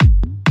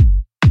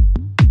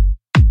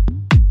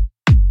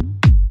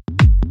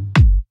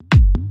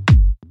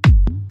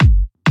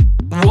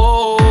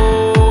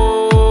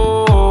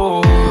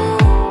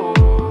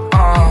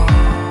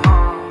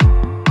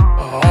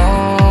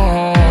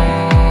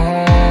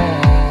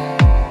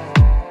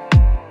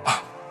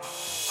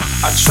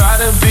try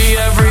to be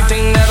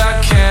everything that I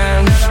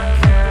can,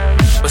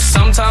 but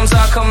sometimes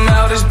I come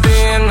out as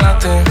being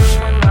nothing.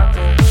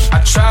 I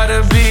try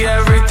to be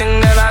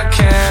everything that I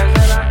can,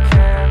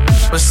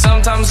 but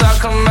sometimes I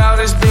come out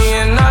as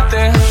being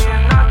nothing.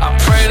 I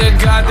pray to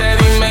God that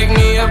He make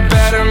me a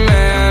better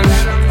man.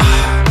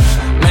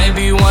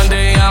 Maybe one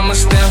day I'ma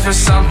stand for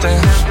something.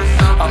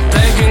 I'm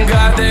thanking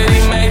God that He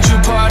made you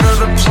part of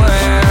the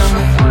plan.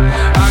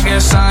 I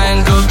guess I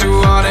ain't go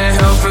through all that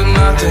hell for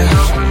nothing.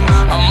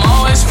 I'm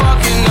always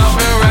fucking up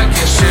and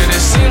wrecking shit.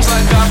 It seems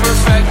like I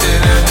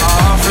perfected it. I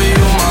offer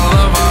you my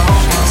love, I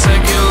hope you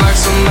take it like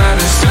some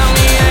medicine. Tell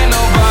me ain't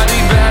nobody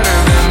better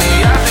than me.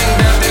 I think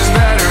that there's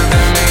better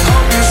than me.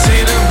 Hope you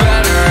see the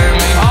better in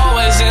me.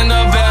 Always end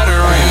up better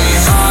in me.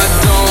 I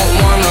don't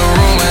wanna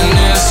ruin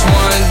this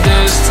one.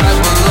 This type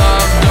of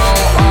love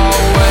don't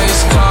always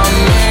come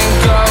and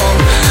go.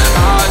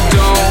 I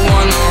don't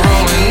wanna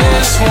ruin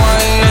this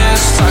one.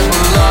 This type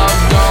of love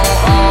don't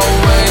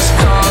always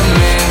come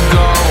and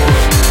go.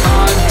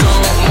 I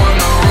don't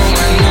wanna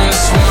ruin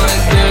this one.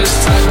 This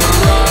type of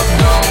love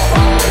don't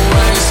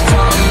always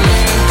come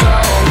and go.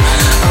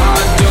 I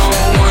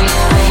don't wanna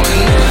ruin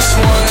this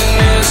one.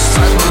 This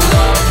type of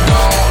love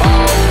don't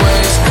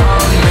always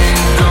come and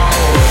go.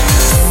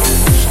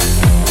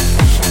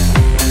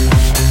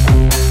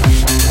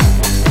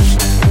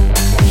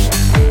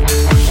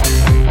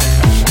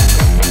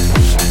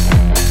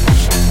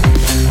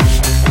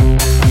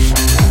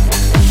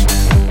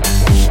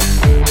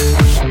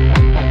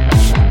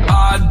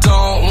 I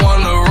don't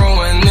wanna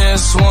ruin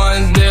this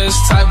one. This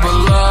type of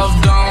love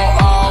don't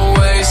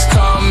always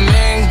come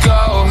and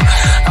go.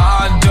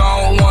 I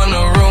don't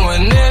wanna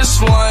ruin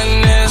this one.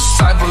 This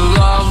type of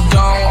love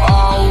don't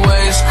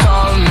always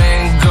come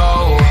and go.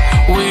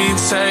 We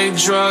take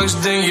drugs,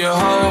 then you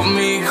hold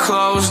me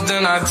close,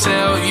 then I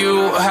tell you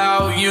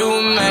how you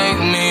make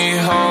me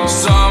whole.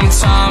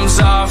 Sometimes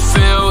I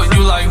feel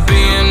you like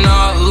being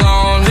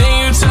alone, then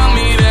you tell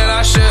me that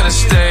I should've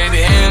stayed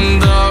in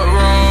the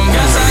room.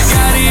 Guess I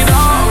got it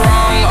all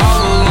wrong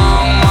all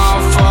along, my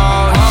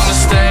fault. My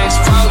mistakes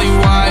probably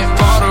wipe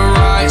all the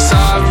rights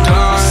I've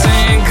done.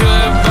 Saying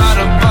goodbye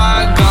to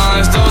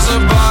bygones, those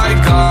are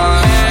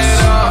bygones. Head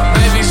up,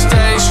 baby,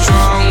 stay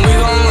strong, we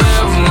gon'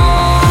 live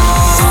long.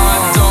 I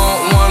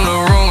don't wanna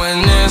ruin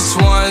this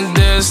one.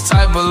 This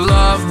type of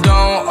love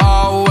don't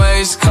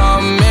always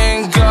come and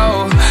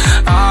go.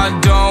 I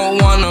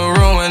don't wanna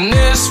ruin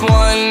this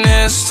one.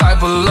 This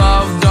type of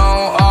love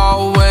don't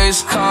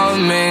always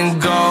come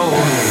and go.